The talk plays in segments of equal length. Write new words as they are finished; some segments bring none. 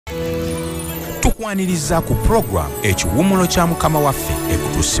tukwaniriza ku program ekiwumulo kya mukama waffe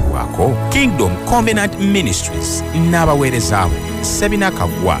ekutuusibwako Kingdom Covenant Ministries n'abaweerezaabo SSEBINA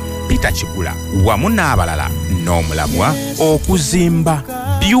KAGGWA Peter Kigula wamu n'abalala n'omulamwa okuzimba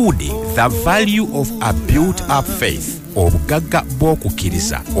building the value of a built up faith obugagga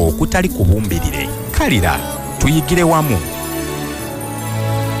bw'okukkiriza okutali kubumbirire. Kalira tuyigire wamu.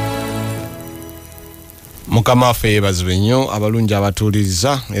 Mukama waffe yeebazibwe nnyo abalungi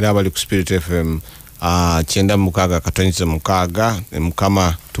abatuuliriza era abali ku Spirit FM 96.6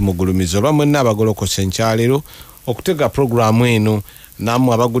 Mukama tumugulumiza olwa mwenna abagolokosa enkyalero okutega programu eno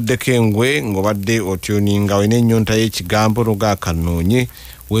namwe abaguddeko engwe ng'obadde otuninga wena ennyonta y'ekigambo n'ogakanoonye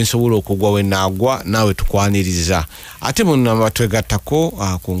wensobola okugwa wenaagwa naawe tukwaniriza ate munna batwegattako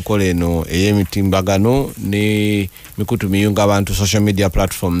ku nkola eno ey'emitimbagano ne mikutu miyunga abantu social media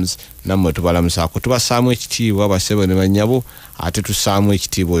platforms namwe tubalamusaako tubasaamu ekitiibwa basebo ne bannyabo ate tusaamu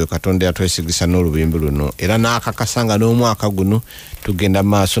ekitiibwa oyo Katonda yatwesigisa n'olubimbi luno era n'akakasanga n'omwaka guno tugenda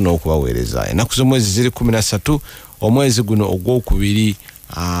maaso n'okubaweereza ennaku z'omwezi ziri 13 omwezi guno ogwokubiri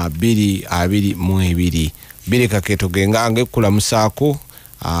 2022 biri kakeeto gengange kulamusaako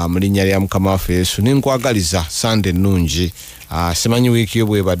mulinnya lya mukama waffe Yesu ninkwagaliza sande nnungi simanyi wiiki yo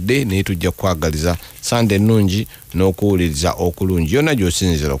bwebadde naye tujja kukwagaliza sande nnungi n'okuwuliriza okulungi yonna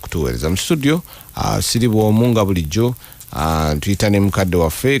gy'osinzira okutuweereza mu studio siri bw'omu nga bulijjo tuyita ne mukadde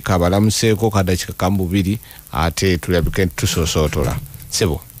waffe kabalamuseeko kadakika kambubiri ate tulabike tusosootola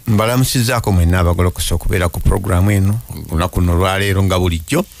sebo mbalamusizaako mwenna abagolokosa okubeera ku programu eno olunaku luno olwaleero nga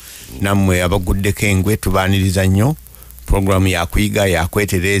bulijjo nammwe abaguddeko engwe tubaaniriza nnyo programu yakuyiga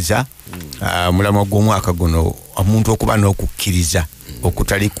yakwetereza mulamwa gw'omwaka guno omuntu okuba n'okukkiriza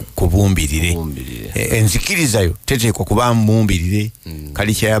okutali kubumbirire enzikirizayo teteekwa kuba mbumbirire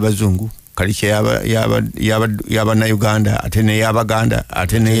kalicha y'abazungu kalicha y'abannayuganda ate n'ey'abaganda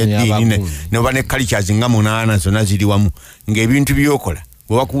ate n'ey'eddiini noba ne kalicha zinga 8 zonna ziri wamu ng'ebintu byokola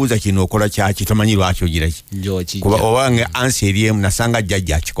bwebakubuuza kino okola kyaki tomanyi lwaki ogiraki kuba obange ansi eri emu nasanga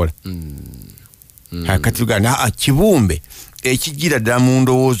jjajja akikola kati tugana kibumbe ekigira ddala mu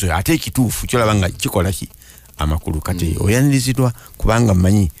ndowoozo ate ekituufu kyolaba nga kikola ki amakulu kati oyaniriziddwa kubanga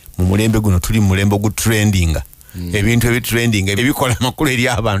mmanyi mu mulembe guno tuli mu mulembe ogutrendinga ebintu ebitrendinga ebikola amakulu eri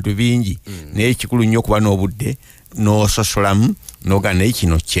abantu bingi naye ekikulu nnyo okuba n'obudde n'ososolamu n'ogana naye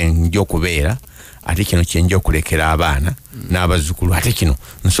kino kyenja okubeera ate kino kyenja okulekera abaana n'abazzukulu ate kino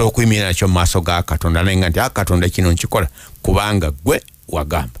nsobola okuyimirira nakyo mu maaso ga Katonda naye nga nti Katonda kino nkikola kubanga gwe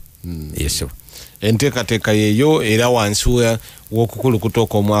wagamba yesu enteekateeka yeeyo era wansi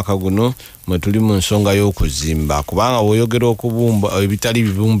w'okukulukutoka omwaka guno mwe tuli mu nsonga y'okuzimba kubanga bw'oyogera okubumba ebitali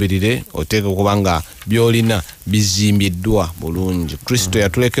bibumbirire oteeka okubanga by'olina bizimbiddwa bulungi. Kristo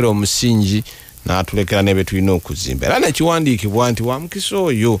yatulekera omusingi n'atulekera n'ebyo tulina okuzimba era nekiwandiikibwa nti wa mukisa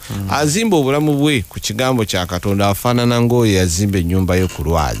oyo azimba obulamu bwe ku kigambo kya Katonda afaanana ng'oyo yazimba ennyumba yo ku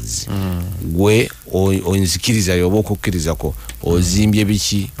lwazi gwe onzikiriza yoba okukkirizako ozimbye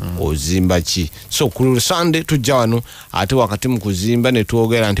biki ozimba ki. So ku Sunday tujja wano ate wakati mu kuzimba ne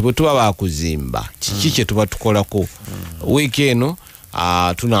twogera nti bwe tuba bakuzimba kiki kye tuba tukolako wiiki eno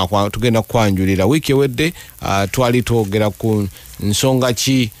tugenda kwanjulira wiiki ewedde twali twogera ku nsonga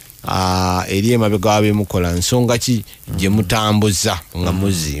ki eri emabega bemukola nsonga ki gye mutambuza nga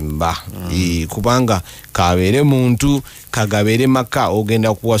muzimba kubanga kabeere muntu kagabeere maka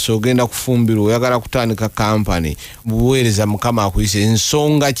ogenda kuwasa ogenda kufumbira oyagala kutandika kampani buweereza mukama akuyise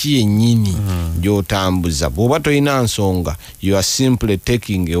ensonga ki yennyini gy'otambuza bw'oba toyina nsonga you are simply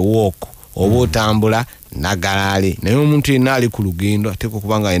taking a walk oba otambula nagalaale naye omuntu yenna ali ku lugendo ateeka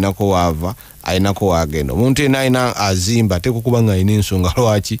okubanga alinako waava alinako wagenda omuntu yenna alina azimba ateeka okubanga alina ensonga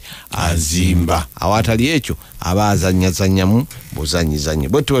lwaki azimba awatali ekyo aba azanyazanyamu buzanyizanye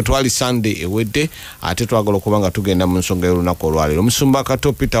bwetu bwe twali Sunday ewedde ate twagala okubanga tugenda mu nsonga y'olunaku olwaleero omusumba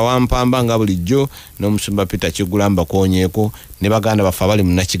Kato Peter wampamba nga bulijjo n'omusumba Peter Kigulamba konyeeko ne baganda baffe abali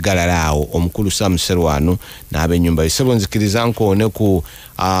mu Nakigalala awo omukulu Sam Serwano n'ab'ennyumba yisebo nzikiriza nkoone ku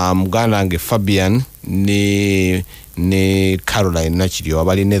muganda wange Fabian ne Caroline Nakiryo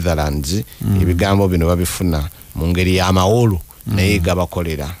abali Netherlands ebigambo bino babifuna mu ngeri y'amawolu naye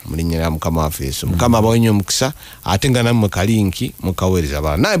gabakolera mulinnya lya mukama waffe Yesu mukama abawenye omukisa ate nga nammwe kalinki mukaweereza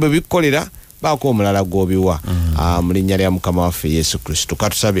abala naye bwe bikolera baako omulala gw'obiwa mulinnya lya mukama waffe Yesu Kristo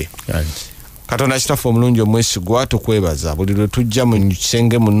katusabe. Katonda kitaffe omulungi omwesigwa tukwebaza buli lwe tujja mu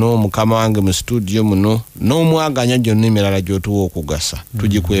kisenge muno mukama wange mu studio muno n'omwaganya gyonna emirala gy'otuwa okugasa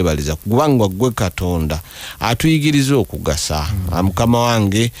tugikwebaliza kubanga gwe Katonda atuyigiriza okugasa mukama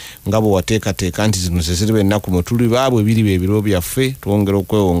wange nga bwe wateekateeka nti zino ze ziri ennaku mwe tuli baabwe biri ebiro byaffe twongera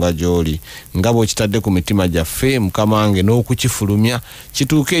okwewonga gy'oli nga bwe kitadde ku mitima gyaffe mukama wange n'okukifulumya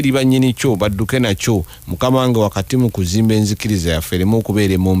kituuke eri bannyini kyo badduke nakyo mukama wange wakati mu kuzimba enzikiriza yaffe ereme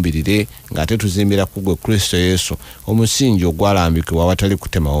okubeera emumbirire ng'ate tuzimbira ku gwe Kristo Yesu omusingi ogwalambikibwa awatali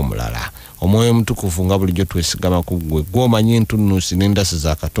kutemawo mulala omwoyo mutukuvu nga bulijjo twesigama ku gwe gw'omanyi entunnunsi n'endasi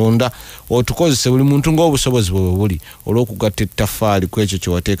za Katonda otukozese buli muntu ng'obusobozi bwe buli olw'okugatta ettaffaali ku ekyo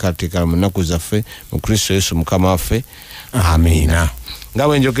kye wateekateeka mu nnaku zaffe mu Kristo Yesu mukama waffe amiina. nga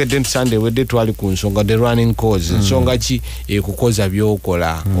bwe njogedde nti Sunday wedde twali ku nsonga the running cause nsonga ki ekukoza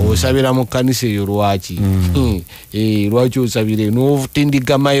byokola osabira mu kkanisa eyo lwaki lwaki osabire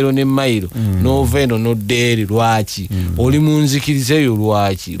n'otindiga mayiro ne mayiro n'ova eno n'oddeeri lwaki oli mu nzikiriza eyo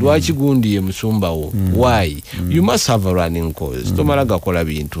lwaki gundi ye musumbawo why you must have a running cause tomala gakola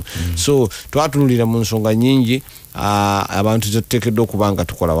bintu so twatunulira mu nsonga nyingi abantu zetuteekeddwa okuba nga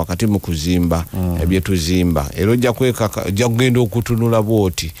tukola wakati mu kuzimba ebyetuzimba era ojja kugenda okutunula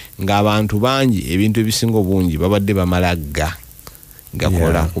bwoti ng'abantu bangi ebintu ebisinga obungi babadde bamalagga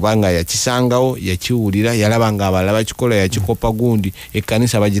gakola kubanga yakisangawo yakiwulira yalaba nga abalala bakikola yakikopa gundi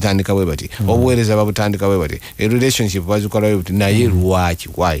ekkanisa bagitandika bwe bati obuweereza babutandika bwe bati relationship bazikola bwe bati naye lwaki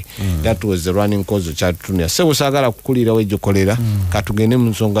why that was the running cause kyatutunira sebo saagala kukulira wejokolera katugende mu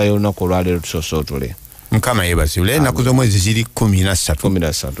nsonga y'olunaku olwaleero tusosootole. Mukama yebazibule ennaku z'omwezi ziri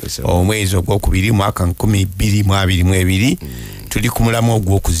 13 omwezi ogwokubiri mwaka 2022 tuli ku mulamu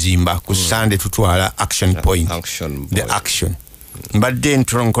ogw'okuzimba ku Sunday tutwala action point the action mbadde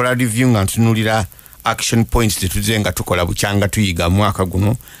ntonkola review nga ntunulira action points tetuze nga tukola bukyanga tuyiga mwaka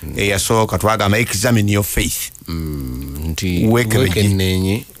guno eyasooka twagamba examine your faith nti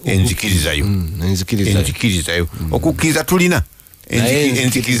wekenenye enzikirizayo okukkiriza tulina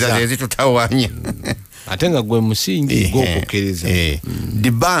enzikiriza zitutawanya ate nga gwe musingi gw'okukkiriza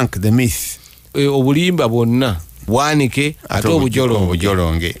debunk the myth obulimba bwonna bwanike ate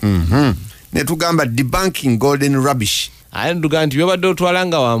obujolonge ne tugamba debunking golden rubbish aye nduga nti byobadde otwala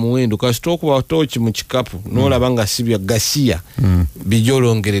nga wa muwendo kasita okuba tooki mu kikapu n'olaba nga si bya gasiya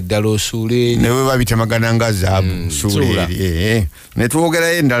bijolongere ddala osuule ne bwe babitemagana nga zaabu suule ne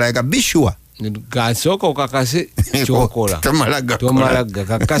twogerayo endala ega bishua kasooka okakase kyokola tomalaga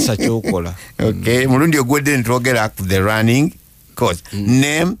kakasa kyokola. Okay, mulundi ogwedde ntwogera ku the running cause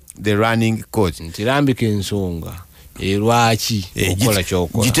name the running cause ntirambika ensonga lwaki okola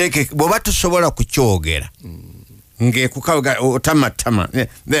kyokola giteeke bw'oba tusobola kukyogera ng'ekukaga otamatama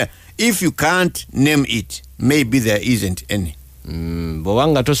if you can't name it maybe there isn't any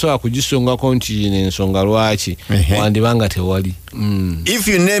bw'obanga tosobola kugisongako nti n'ensonga lwaki wandibanga tewali. If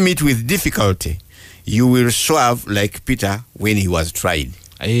you name it with difficulty you will swerve like Peter when he was tried.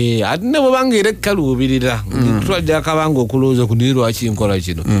 Ate ne bw'obanga era ekkaluubirira tulajja akabanga okulowooza ku niri lwaki nkola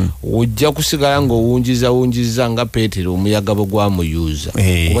kino ojja kusigala ng'owunjiza nga Peetero omuyaga bwe gwamuyuuza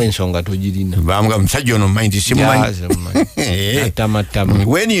kuba ensonga togirina bamga musajja ono mind simumanyi.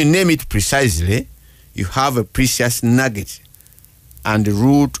 When you name it precisely you have a precious nugget and the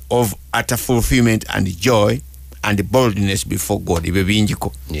root of utter fulfillment and joy and boldness before God. Ibe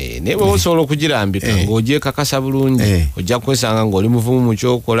binjiko ne bwe osobola okugirambika ng'ogyekakasa bulungi ojja kwesanga ng'oli muvumu mu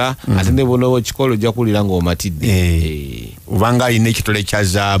kyokola ate ne bw'onooba okikola ojja kuwulira ng'omatidde obanga alina ekitole kya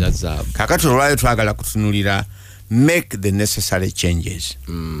zaabu. Kakati olwayo twagala kutunulira make the necessary changes.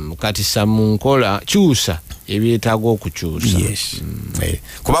 Kati sa mu nkola kyusa ebyetaaga okukyusa.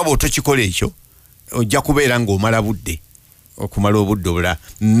 Kuba bw'otokikola ekyo ojja kubeera ng'omala budde okumala obudde obula.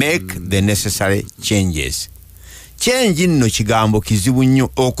 Make the necessary changes. Change nno kigambo kizibu nnyo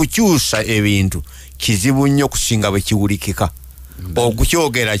okukyusa ebintu kizibu nnyo kusinga bwe kiwulikika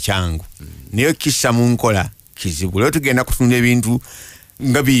okukyogera kyangu naye kissa mu nkola kizibu. Leo tugenda kutunula ebintu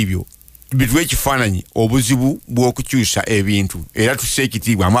nga bibyo bitwe ekifaananyi obuzibu bw'okukyusa ebintu era tusse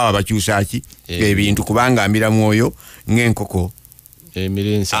ekitiibwa amwe abo bakyusa ki ebintu kubanga ambira mwoyo ng'enkoko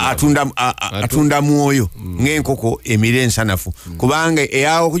atunda mwoyo ng'enkoko emira ensanafu kubanga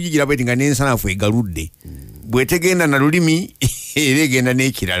eyawo okugigira bweti nga n'ensanafu egaludde bwetegenda na lulimi era egenda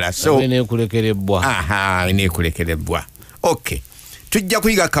n'ekirala so neekulekerebbwa. Okay, tujja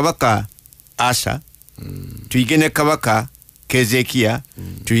kuyiga kabaka Asa, tuyige ne kabaka Kezekiya,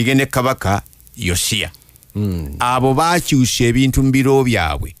 tuyige ne kabaka Yosiya. Abo baakyusa ebintu mu biro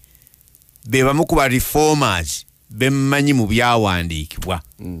byabwe be bamu ku ba reformers bemmanyi mu byawandiikibwa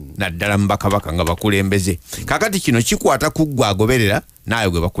naddala mu bakabaka nga bakulembeze. Kakati kino kikwata ku ggwe agoberera naawe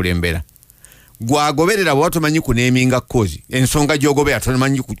gwe bakulembera. gwagoberera bwatomanyi kuneminga kozi ensonga gyogobera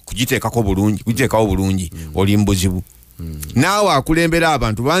tomanyi kugiteekako bulungi kugiteekawo bulungi oli mbuzibu naawe akulembera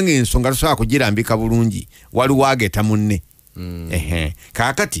abantu bange ensonga tosobola kugirambika bulungi waliwo ageta munne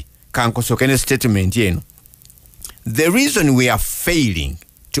kaakati kankosoke ne statement eno. The reason we are failing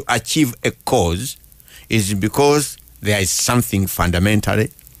to achieve a cause is because there is something fundamentally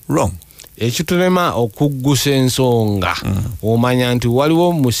wrong. Ekitulema okuggusa ensonga omanya nti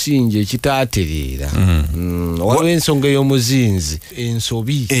waliwo musingi ekitaatereera waliwo ensonga ey'omuzinzi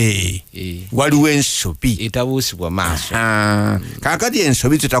ensobi waliwo ensobi etabuusibwa maaso kaakati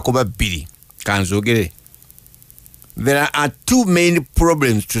ensobi tutakuba bbiri kanzogere. There are two main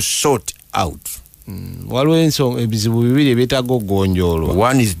problems to sort out. Waliwo ensonga ebizibu bibiri ebyetaaga okugonjoolwa.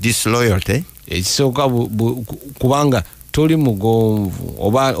 One is disloyalty. Ekisooka kubanga toli mugonvu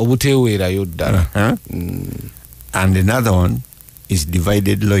oba obuteweerayo ddala. And another one is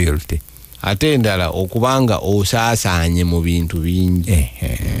divided loyalty. Ate endala okubanga osaasaanye mu bintu bingi.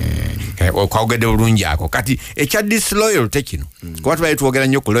 Okwogedde bulungi ako kati ekya disloyalty kino kuba tubaye twogera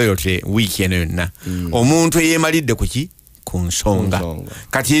nnyo ku loyalty wiiki eno yonna omuntu eyeemalidde kuki ku nsonga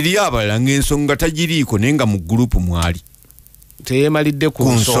kati eri abalala ng'ensonga tagiriiko naye nga mu gurupu mwali teyeemalidde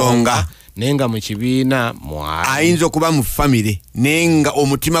ku nsonga naye nga mu kibiina mwali ayinza okuba mu famire naye nga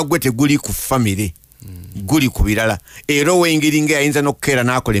omutima gwe teguli ku famire guli ku birala era ow'engeri ng'ayinza n'okukeera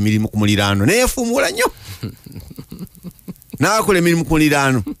n'akola emirimu ku muliraano neefuumuula nnyo n'akola emirimu ku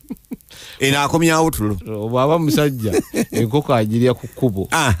muliraano akomyawo tulo bw'aba musajja enkoko agirya ku kkubo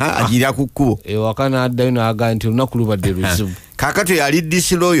agirya ku kkubo ewaka n'addayo n'agaa nti olunaku lubadde luzibu kaakati yali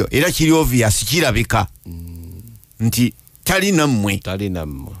disloyo era kiri obvious kirabika nti talinammwe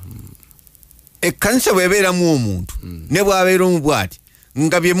ekkanisa bw'ebeeramu omuntu ne bw'abeera omu bw'ati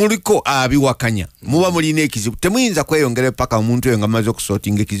nga bye muliko abiwakanya muba mulina ekizibu temuyinza kweyongera paka omuntu oyo nga mumaze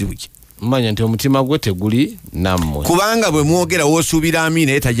okusootinga ekizibu kye mmanya nti omutima gwe teguli nammwe kubanga bwe mwogera woosuubira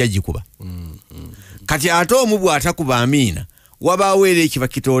amiina ye tajja gikuba kati ate omu bw'atakuba amiina wabaawo era ekiba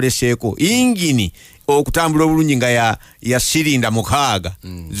kitooleseeko ingini okutambula obulungi nga ya sirinda 6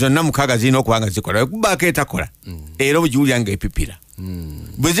 zonna 6 zirina okuba nga zikola kubaako etakola era obugiwulira nga epipira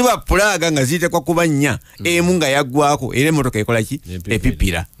bwe ziba pulaaga nga zitekwa kuba 4 emu nga yaggwako era emmotoka ekola ki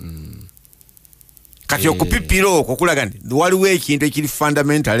epipira kati okupipira okwo kulaga nti waliwo ekintu ekiri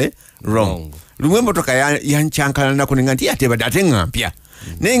fundamentally wrong. Lumwe emmotoka yankyankalanako nenga nti yatebadde ate nga mpya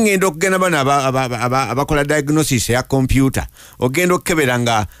naye ngenda okugenda bano abakola diagnosis ya computer ogenda okukebera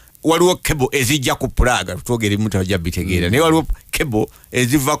nga waliwo kebo ezijja ku pulaaga twogere muntu ajja bitegeera naye waliwo kebo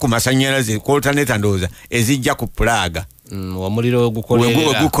eziva ku masannyalaze ku alternator ndowooza ezijja ku pulaaga omuliro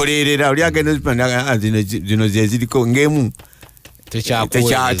ogukolerera oli agenda zino zeziriko ng'emu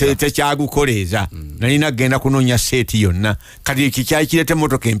tekyagukoleeza nalina genda kunoonya seeti yonna kati ekikyali kireta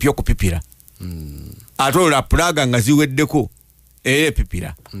emmotoka empya okupipira ate olwa pulaaga nga ziweddeko era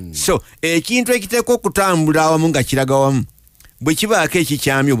epipira so ekintu ekiteekwa okutambula awamu nga kiraga wamu bwe kibaako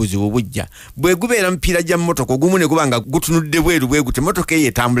ekikyamya obuzibu bujja bwe gubeera mupiira gya mmotoka ogumu ne guba nga gutunudde bweru bwe gute emmotoka eyo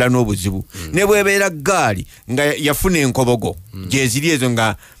etambula n'obuzibu ne bwebeera gaali nga yafuna enkobogo gyeziri ezo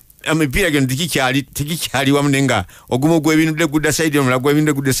nga emipiira gino tekikyali wamu naye nga ogumu gwebinudde gudda sayidi omulala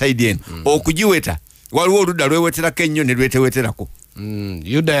gwebinudde gudda sayidi eno okugiweta waliwo oludda lweweterako ennyo ne lweteweterako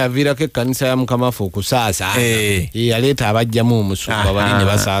Yuda yaviirako ekkanisa ya Mukamafu okusaasa yaleeta abajjamu omusumba bali ne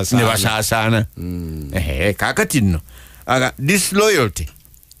basaasaana kaakati nno disloyalty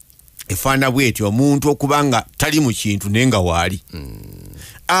efaana bweti omuntu okubanga tali mu kintu naye nga waali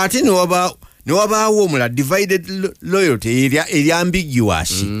ate ne wabaawo omula divided loyalty eri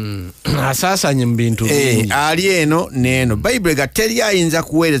ambiguous asaasanye mu bintu bingi ali eno neeno bayibuli ga teri ayinza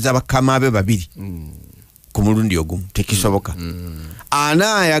kuweereza bakama be babiri ku mulundi ogumu tekisoboka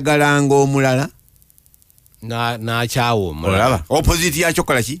anaayagalanga omulala n'akyawa omulala opposite yakyo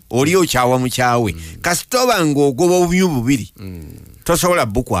kola ki oli okyawa mukyawe kasitoba ng'ogoba obumu bubiri tosobola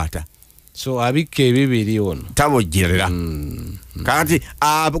bukwata so abikka ebibiri ono tabojjerera kati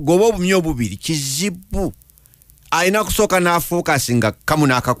agoba obumu obubiri kizibu alina kusooka n'afookasi nga kamu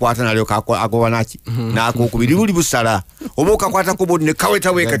n'akakwata nalyo agoba naki n'akokubiri buli busala oba okakwatako bodi ne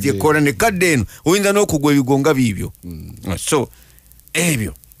kawetawe kati ekkola ne kadde eno oyinza n'okugwa ebigonga biibyo so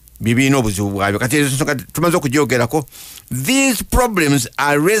ebyo bibiina obuzibu bwabyo kati ensonga tumaze okugyogerako. These problems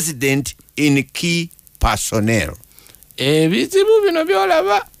are resident in key personnel. Ebizibu bino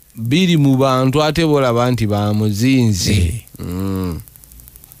byolaba biri mu bantu ate bolaba nti ba muzinzi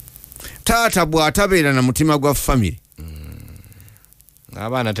taata bw'atabeera na mutima gwa family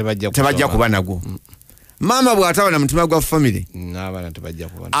abaana tebajja kuba nagwo maama bw'ataba na mutima gwa family abaana tebajja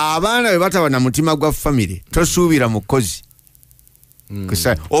kuba abaana bwe bataba na mutima gwa family tosuubira mukozi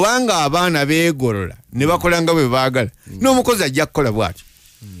kusa obanga abaana beegolola ne bakola nga bwe baagala n'omukozi ajja kukola bw'atyo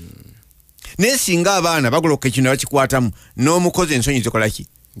naye singa abaana bagoloka ekino bakikwatamu n'omukozi ensonyi zikola ki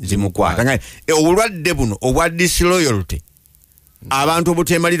zimukwata obulwadde buno obwa disloyalty abantu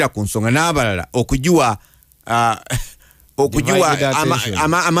obutemalira ku nsonga n'abalala okujiwa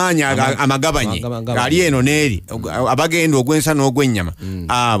amaanyi amagabanye ali eno n'eri abagenda ogwensa n'ogwennyama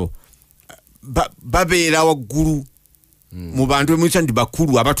abo babeera waggulu mu bantu bemuyisa nti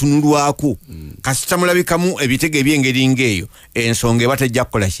bakulu abatunulwako kasita mulabikamu ebitego ebyengeri ng'eyo ensonga eba tejja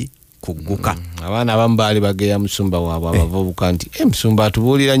kukola ki kugguka abaana abamu baali bageya musumba waabwe abavubuka nti musumba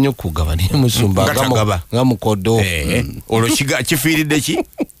atubuulira nnyo okugaba naye musumba nga mukodo olwo kifiiridde ki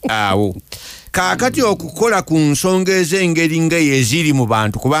awo kaakati okukola ku nsonga ez'engeri ng'eyo eziri mu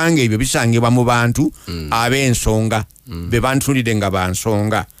bantu kubanga ebyo bisangibwa mu bantu ab'ensonga be bantunulidde nga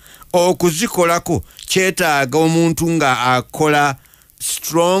bansonga okuzikolako kyetaaga omuntu nga akola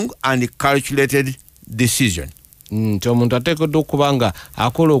strong and calculated decision nti omuntu ateekeddwa okuba nga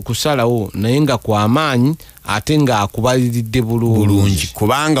akola okusalawo naye nga kw'amaanyi ate nga akubaliridde bulungi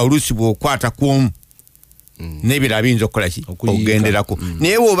kubanga oluusi bw'okwata kwomu n'ebirala biyinza okukola ki okugenderako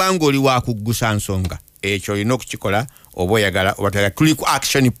naye bw'obanga oli wakuggusa nsonga ekyo olina okukikola oba oyagala oba tuli ku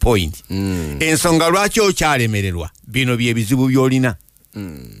action point ensonga lwaki okyalemererwa bino byebizibu by'olina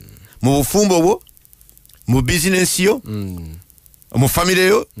mu bufumbo bwo mu bizinesi yo mu famire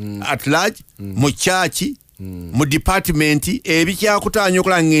yo at large mu kyaki mu department ebikyakutaanya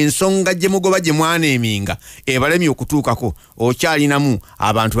okola ng'ensonga gye mugoba gye mwana eminga ebalemye okutuukako okyalinamu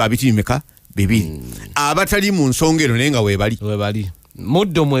abantu babitimeka bibiri abatali mu nsonga eno naye nga weebali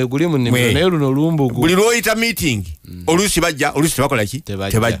muddo mweguli mu nnimiro naye luno lumbugu buli lw'oyita meeting oluusi bajja oluusi tebakola ki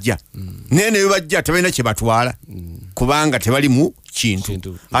tebajja naye ne bajja tebalina kye batwala kubanga tebali mu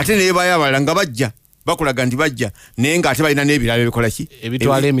kintu ate naye bayo abalala nga bajja bakulaga nti bajja naye ng'ate balina n'ebirala bikola ki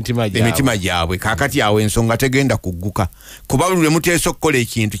ebitwala emitima gyabwe kaakati awo ensonga tegenda kugguka kuba buli lwe muteesa okukola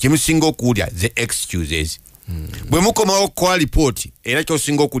ekintu kye musinga okuwulya the excuses bwe mukomawo okukola lipooti era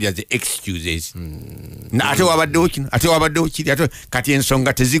kyosinga okuwulya the excuses ate wabaddewo kino ate wabaddewo kiri ate kati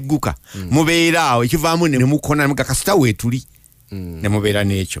ensonga tezigguka mubeera awo ekivaamu ne mukona muga kasita weetuli ne mubeera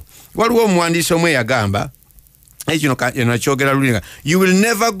n'ekyo waliwo omuwandiisi omwe yagamba ekino nakyogera lulinga you will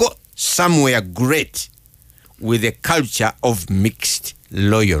never go somewhere great with a culture of mixed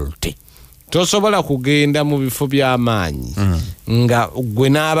loyalty tosobola kugenda mu bifo by'amaanyi nga gwe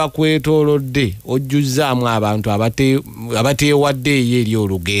n'abakwetoolodde ojjuzzaamu abantu abateewadde eyo eri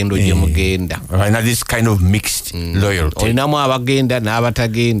olugendo gye mugenda this kind of mixed loyalty olinamu abagenda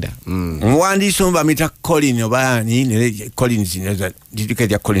n'abatagenda omuwandiisi omu bamuyita Collins obaani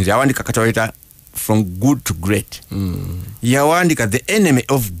Collins yawandika kataweta from good to great yawandika the enemy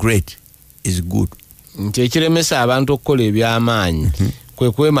of great is good nti ekiremesa abantu okukola eby'amaanyi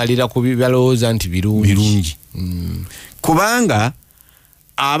kwe kwemalira ku byalowooza nti birungi kubanga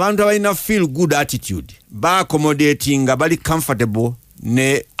abantu abalina feel good attitude ba-accommodatinga bali comfortable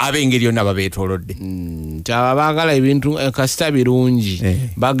ne ab'engeri yonna babeetoolodde nti abaagala ebintu kasita birungi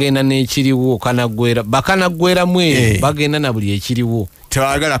bagenda n'ekiriwo bakanaggweramu eyo bagenda na buli ekiriwo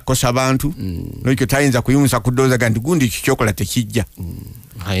tebagala kukosa bantu nekyo tayinza kuyumusa kudoozaga nti gundi kikyokola tekijja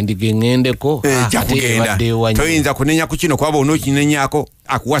endiga eŋŋendeko kugenda toyinza kunenya ku kino kuba onookinenyako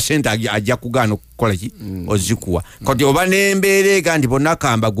akuwa sente ajja kugaana okukola ki ozikuwa kati oba n'embeera ega nti bonna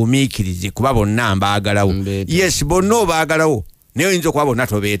kamba gumiikirize kuba bonna mbaagalawo yes bonna obaagalawo naye oyinza okuba bonna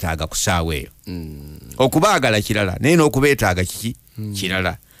tobeetaaga ku ssaawa eyo okubaagala kirala naye n'okubeetaaga kiki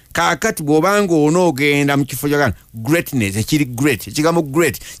kirala kaakati bw'obanga onoogenda mu kifo kyagana greatness ekiri great ekigambo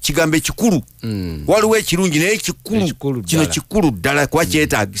great kigambo ekikulu waliwo ekirungi naye kino kikulu ddala kuba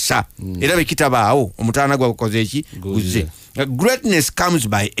kyetaagisa era bwe kitabaawo omutaana gwakoze eki guze greatness comes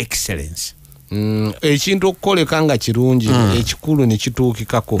by excellence ekintu okukoleka nga kirungi ekikulu ne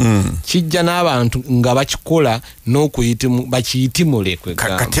kituukikako kijja n'abantu nga bakikola bakiyitimule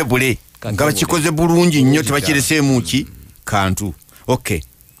katebule nga bakikoze bulungi nnyo tebakireseemu ki kantu okay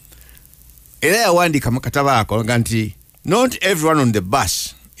era yawandika mu katabo ako nga nti not everyone on the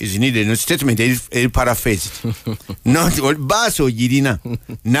bus is needed no statement eri paraphrased not bus ogirina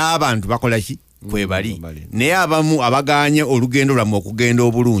n'abantu bakola ki kwebali naye abamu abaganye olugendo lwamu okugenda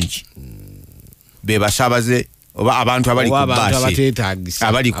obulungi be basaabaze oba abantu abali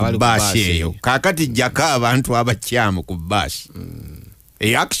ku baasi eyo kaakati jjaka abantu abakyamu ku baasi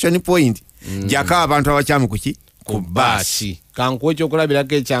action point jjaka abantu abakyamu kuki ku baasi kankuwa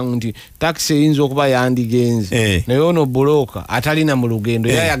ekyokulabirako ekyangu nti takisi eyinza okuba yandigenze naye ono bulooka atalina mu lugendo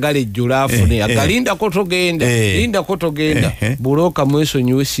era yagala ejjula afune agalindako togenda lindako togenda bulooka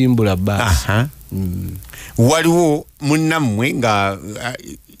mwesonyiwe simbula baasi waliwo munnammwe nga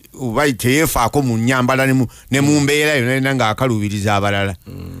ubaite yefaako mu nnyambala ne mu mbeera yonna nga akalubiriza abalala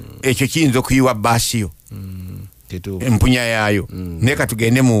ekyo kiyinza okuyiwa baasi yo empunya yaayo naye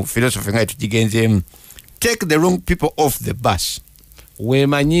katugende mu philosophy nga tukigenzeemu. Take the wrong people off the bus.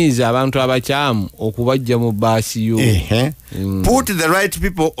 Weemanyiiza abantu abakyamu okubajja mu baasi yo. Put the right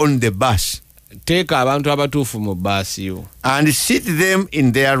people on the bus. Teeka abantu abatuufu mu baasi yo. And sit them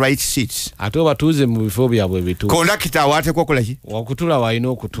in their right seats. Ate obatuuze mu bifo byabwe ebituufu. Kondakita awaateekwa okukola ki? Wakutula walina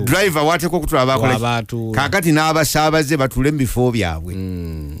okutuula. Driver awaateekwa okutula abakola ki? Kaakati n'abasaabaze batuule mu bifo byabwe.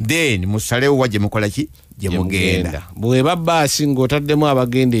 Then musalewo wa gye mukola ki? Gye mugenda. Bw'eba baasi ng'otaddemu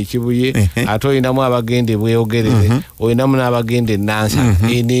abagenda ekibuye ate olinamu abagenda ebweyogerere olinamu n'abagenda ennansana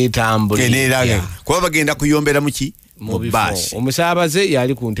eneetambulira. Kuba bagenda kuyombera mu ki? Mu bus. Omusaabaze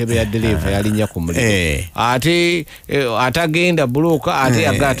yali ku ntebe ya dereva yalinnya ku muliro. Ate atagenda bulooka ate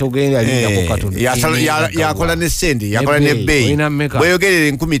yagata ogenda yalinnya ku katono. Yakola ne sente, yakola ne bbeeyi.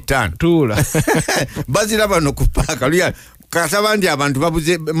 Bweyogerere 15,000. Tuula. Bazira bano ku paaka. Kasaba nti abantu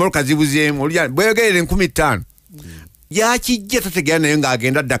babuze moloka zibuzeemu. Bweyogerere 15,000. Yakijja tategeera naye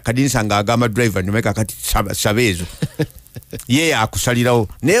ng'agenda dda kadinisa ng'agamba driver nyuma kati saba ezo. Ye akusalirawo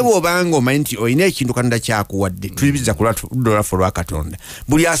naye bw'obanga omanyi nti olina ekintu Katonda kyakuwadde tulibiza kulwa fo lwa Katonda.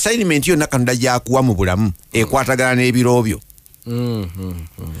 Buli assignment yonna Katonda gyakuwa mu bulamu ekwatagana n'ebiro byo.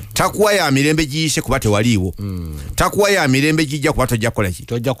 Takuwa ya mirembe giyise kuba tewaliiwo. Takuwa ya mirembe gijja kuba tojja kukola ki?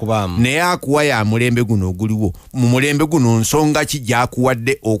 Tojja kubaamu. Naye akuwa ya mulembe guno oguliwo. Mu mulembe guno nsonga ki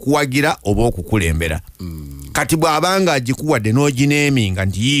gyakuwadde okuwagira oba okukulembera. Kati bw'abanga agikuwadde n'ogineeminga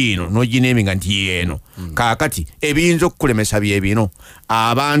nti yiino n'ogineeminga nti yeeno. Kaakati ebiyinza okukulemesa bye bino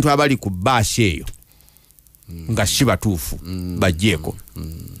abantu abali ku baasi eyo nga si batuufu bajjeeko.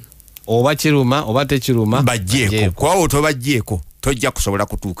 Oba kiruma oba tekiruma bajjeeko. Kwawo tobajjeeko tojja kusobola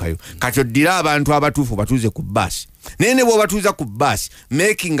kutuukayo. Kati oddira abantu abatuufu batuuze ku baasi. Naye ne bw'obatuuza ku baasi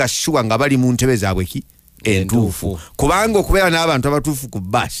making sure nga bali mu ntebe zaabwe ki? Entuufu. Kubanga okubeera n'abantu abatuufu ku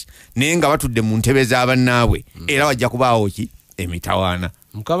baasi naye nga batudde mu ntebe z'abannaabwe era wajja kubaawo ki? Emitawaana.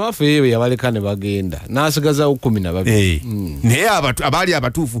 Mukama waffe yewe yabaleka ne bagenda n'asigazawo 12. Naye abaali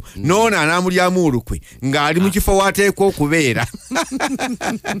abatuufu n'ono anaamulyamu olukwe ng'ali mu kifo waateekwa okubeera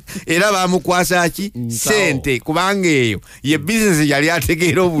era baamukwasa ki? Sente kubanga eyo ye bizinesi yali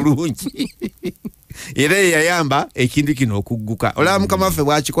ategeera obulungi era yayamba ekintu kino okugguka. Olaba Mukama waffe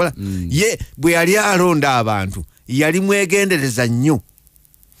bw'akikola ye bwe yali alonda abantu yali mwegendereza nnyo.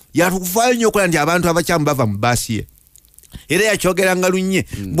 Yatukufaayo nnyo okola nti abantu abakyamu bava mu baasi ye. Era yakyogeranga lunye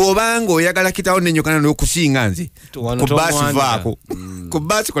bw'obanga oyagala kitawo n'ennyokana n'okusinga nze ku baasi vaako. Ku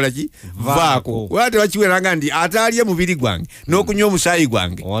baasi kola ki? Vaako. Wate bakiweranga nti ataalye mubiri gwange n'okunywa omusaayi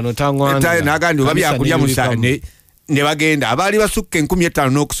gwange n'agamba nti oba byakulya musaayi ne bagenda. Abaali basukka 15,000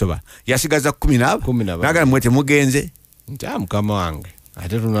 n'okusoba yasigaza 10 n'agamba mwete mugenze. Mukama wange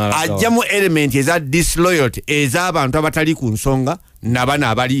ajjamu element eza disloyalty ez'abantu abatali ku nsonga nabana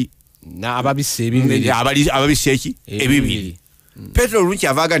abali ababisse eki ebibiri. Petero olunki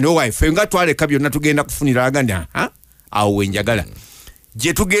avaaga ne owaife nga twaleka byonna tugenda kufunira agandi awo wenjagala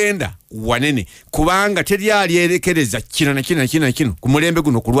gye tugenda wanene kubanga teryali erekereza kino na kino na kino na kino ku mulembe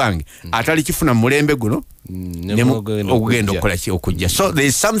guno ku lwange atali kifuna mu mulembe guno okugenda okukola ki okujja. So there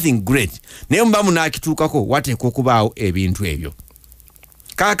is something great naye mubamu n'akituukako wateekwa okubaawo ebintu ebyo.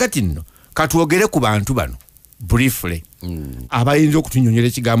 Kaakati nno katwogere ku bantu bano briefly abayinza okutunyonyera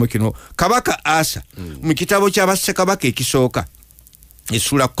ekigambo kino. Kabaka Asa mu kitabo ky'Abassekabaka ekisooka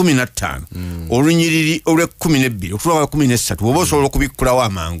essula 15 olunyiriri olwe12 okutuuka 13 oba osobola okubikkulawo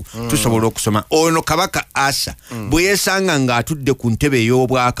amangu tusobola okusoma. Ono Kabaka Asa bwe yeesanga ng'atudde ku ntebe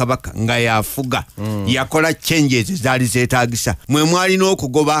ey'obwakabaka nga yafuga yakola changes ezaali zeetaagisa. Mwe mwalina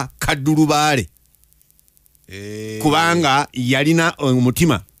okugoba kaddulubaale kubanga yalina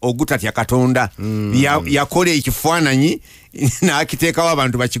omutima ogutatya Katonda. Yakola ekifaananyi n'akiteekawo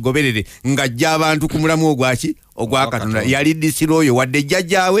abantu bakigoberere ng'ajja abantu ku mulamu ogwa Katonda. Yali disiro oyo wadde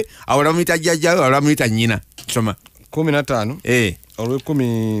jjajjaawe awala muyita jjajjaawe awala muyita nnyina. Soma 15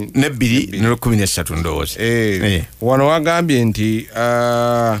 olwe12 n'olwe13 ndowooza. Wano wagambye nti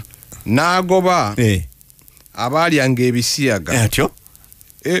n'agoba abaalyanga ebisiyaga. Atyo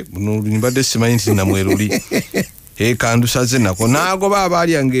buno mbadde simanyi nti namweruli kandusaze nako. N'agoba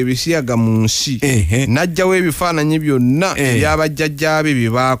abaalyanga ebisiyaga mu nsi n'ajjawo ebifaananyi byonna ebyabajjajjaabe bye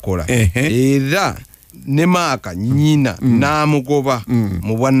baakola era ne Maaka nnyina n'amugoba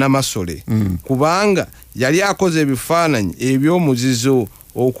mu bwannamasole kubanga yali akoze ebifaananyi eby'omuzizo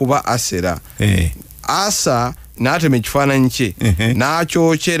okuba Asera. Asa n'atema ekifaananyi kye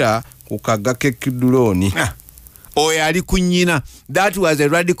n'akyokera ku kagga k'Ekidulooni. oyo ali kunyina. That was a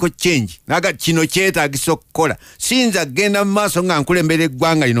radical change. Naga kino kyetaagisa okukola. Sinza genda mu maaso nga nkulembera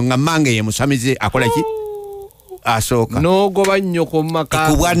eggwanga lino nga mange ye musamize akola ki? Asooka. N'ogoba nnyoko mu maka.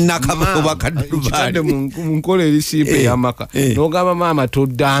 Kubwannakabuba kaddubaali. Kitadde mu nkola erisiipe y'amaka. N'ogamba maama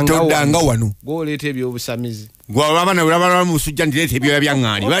toddanga wano. Gw'oleeta ebyobusamizi. Gw'olabana ulabana mu musujja ndireeta ebyoya bya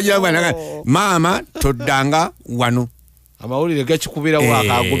ŋŋaali. Bagira bwana maama toddanga wano. Amawulire gakikubira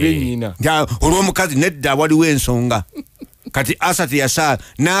wakagobye nnyina. Olw'omukazi nedda waliwo ensonga. Kati Asati yasa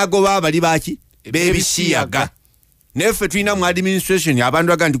n'agoba abali baki b'ebisiyaga. Neffe tulina mu administration abantu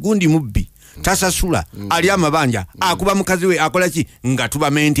baga nti gundi mubbi tasasula ali amabanja akuba mukazi we akola ki nga tuba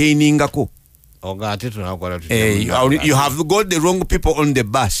maintainingako. Ogate tunakola you have got the wrong people on the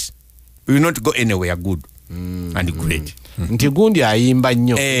bus. You will not go anywhere good and great. Nti gundi ayimba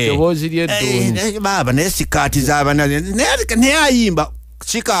nnyo eddoboozi ly'eddungi baba naye sikaati z'abana naye ayimba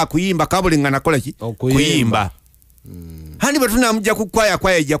sika akuyimba kabule nga nakola ki kuyimba. Handi bwe tunamujja ku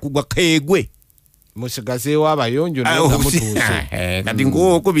kwaya ejja kugwa keegwe musigazeewo abayonjo nga mutuuse kati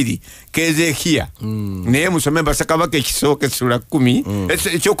ng'okubiri Keezeekiya naye musome Basakabaka ekisooka essula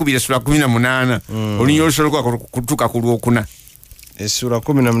 10 ekyokubiri essula 18 olunyira olusooka kutuuka ku Lwokuna. Essula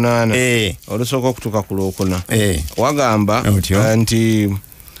 18 olusooka okutuuka ku Lwokuna wagamba nti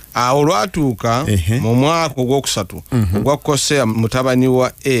awo lwatuuka mu mwaka ogwokusatu ogwa Koseya mutabani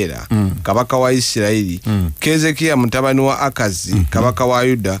wa Era kabaka wa Isirayiri Keezeekiya mutabani wa Akazi kabaka wa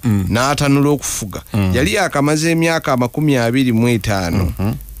Yuda n'atanula okufuga. Yali akamaze emyaka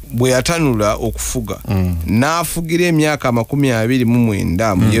 25 bwe yatanula okufuga n'afugira emyaka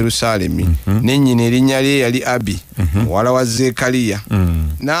 29 mu Yerusaalemi n'ennyina erinnya lye yali Abi muwala wa Zeekaliya.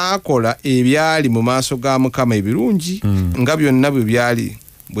 N'akola ebyali mu maaso ga Mukama ebirungi nga byonna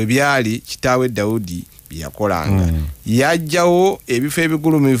bwe byali kitaawe Dawudi byakolanga. Yajjawo ebifo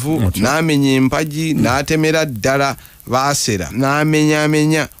ebigulumivu n'amenya empagi n'atemera ddala Baasera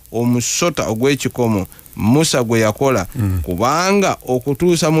n'amenyaamenya omusota ogw'ekikomo Musa gwe yakola kubanga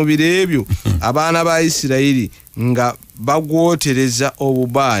okutuusa mu biro ebyo abaana ba Isirayiri nga bagwotereza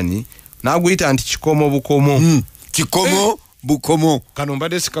obubaani n'aguyita nti kikomo bukomo. Kikomo bukomo kano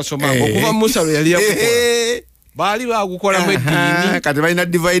mbadde sikasoma okuva Musa lwe yali yakukola baali bagukolamu eddiini kati balina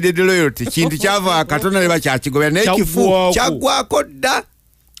divided loyalty. Kintu kyava Katonda ne bakyakigobera n'ekifu kyaggwako dda.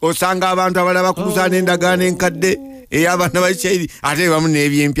 Osanga abantu abalala bakutuusa n'endagaano enkadde ey'abaana ba Isirayiri ate bamu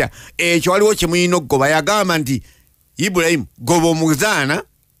n'ebyempya. Ekyo waliwo kye mulina okugoba. Yagamba nti Ibulayimu goba omuzaana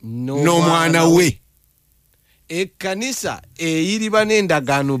n'omwana we. Ekkanisa eyiriba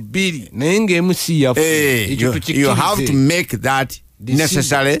n'endagaano 2 naye ng'emu si yaffe. You have to make that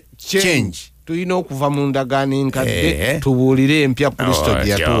necessary change. Tulina okuva mu ndagaano enkadde tubuulire empya Kristo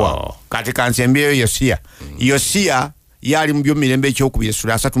gye yatuwa. Kati kansembyeyo Yosiya yali mu byomirembe ekyokubiri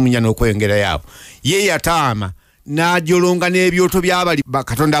essula 34 n'okweyongera yaabo. Ye yataama n'ajolonga n'ebyoto by'abali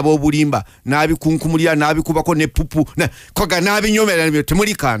bakatonda b'obulimba n'abikunkumulira n'abikubako n'eppupu koga n'abinyomera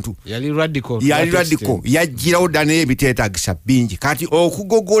temuli kantu. Yali radical. Yajjirawo dda naye ebiteetaagisa bingi. Kati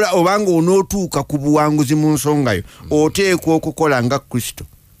okugogola obanga onootuuka ku buwanguzi mu nsongayo oteekwa okukola nga Kristo.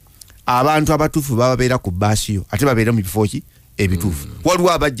 Abantu abatuufu babeera ku bbaasi yo ate babeera mu bifo ki ebituufu.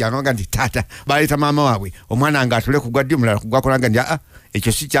 Waliwo abajja nga nti taata baleeta maama waabwe omwana nga atule ku gwa ddyo mulala ku gwakola nga nti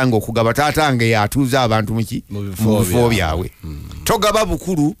ekyo si kyange okugaba taata nge yatuuza abantu mu bifo byabwe. Togaba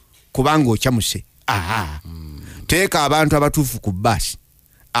bukulu kubanga okyamuse. Teeka abantu abatuufu ku bbaasi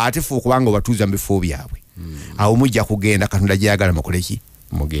ate fe okubanga obatuuza mu bifo byabwe. Awo mujja kugenda Katonda gy'ayagala mukole ki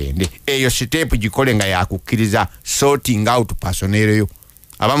mugende. Eyo siteepu gikole nga yakukkiriza sorting out personnel yo.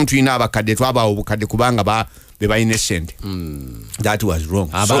 Abamu tulina abakadde twabaawo obukadde kubanga be balina essente. That was wrong.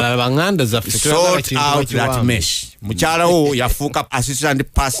 Abalala banganda zaffe sort out that mess. Mukyalawo yafuuka assistant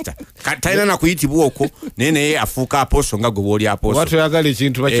pastor. Talina na kuyitibwa okwo naye naye afuuka apostle nga gwe bw'oli apostle. Watuyagala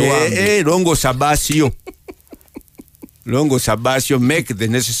ekintu bakiwambe. Longoosa bbaasi yo make the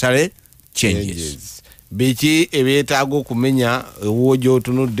necessary changes. Biki ebyetaaga okumenya ewuwo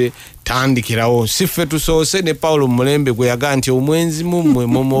gy'otunudde tandikirawo. Siffe tusoose ne Paulo Mulembe gwe yagaa nti omwenzi mummwe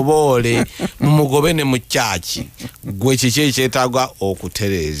mumuboole mumugobe ne mu kyaki. Gwe kiki ekyetaaga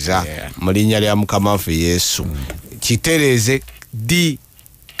okutereeza mu linnya lya Mukama waffe Yesu. Kitereeze ddi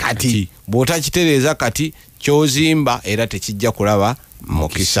kati. Bw'otakitereeza kati ky'ozimba era tekijja kulaba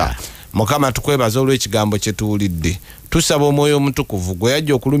mukisa. Mukama tukwebaza olw'ekigambo kye tuwulidde. tusaba omwoyo omutukuvu gwe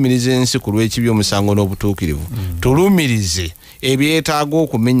yajja okulumiriza ensi ku lw'ekibi omusango n'obutuukirivu tulumirize ebyetaaga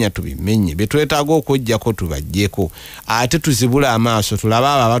okumenya tubimenye byetwetaaga okujjako tubajjeko ate tuzibule amaaso tulabe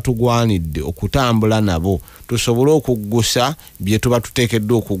abo abatugwanidde okutambula nabo tusobole okuggusa bye tuba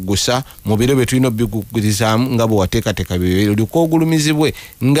tuteekeddwa okuggusa mu biro bye tulina obigugurizaamu nga bwe wateekateeka oliko ogulumizibwe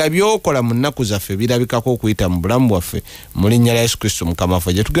nga byokola mu nnaku zaffe birabikako okuyita mu bulamu bwaffe mu linnya lya Yesu Kristo Mukama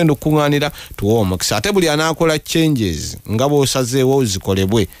waffe gye tugenda okukuŋŋaanira tuwe omukisa ate buli anaakola changes nga bw'osazeewo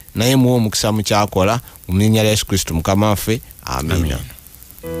zikolebwe naye muwe omukisa mu kyakola mu linnya lya Yesu Kristo Mukama waffe amina.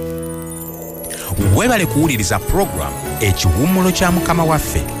 Webale kuwuliriza program ekiwummulo kya Mukama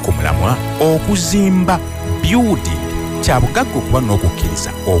waffe ku mulamwa okuzimba building kya bugagga okuba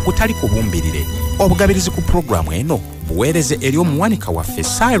n'okukkiriza okutali kubumbirire. Obugabirizi ku programu eno buweereze eri omuwanika waffe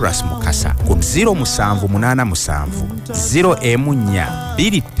Cyrus Mukasa ku 0787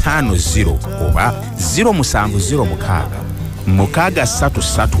 014 oba 0706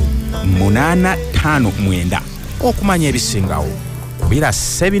 633 859 okumanya ebisingawo kubira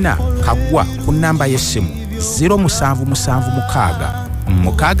SSEBINA KAGGWA ku namba y'essimu 0776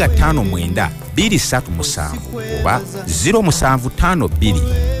 659 237 oba 0752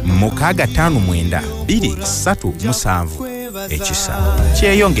 659 237 ekisa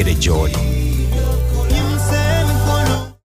kyeyongere gy'oli.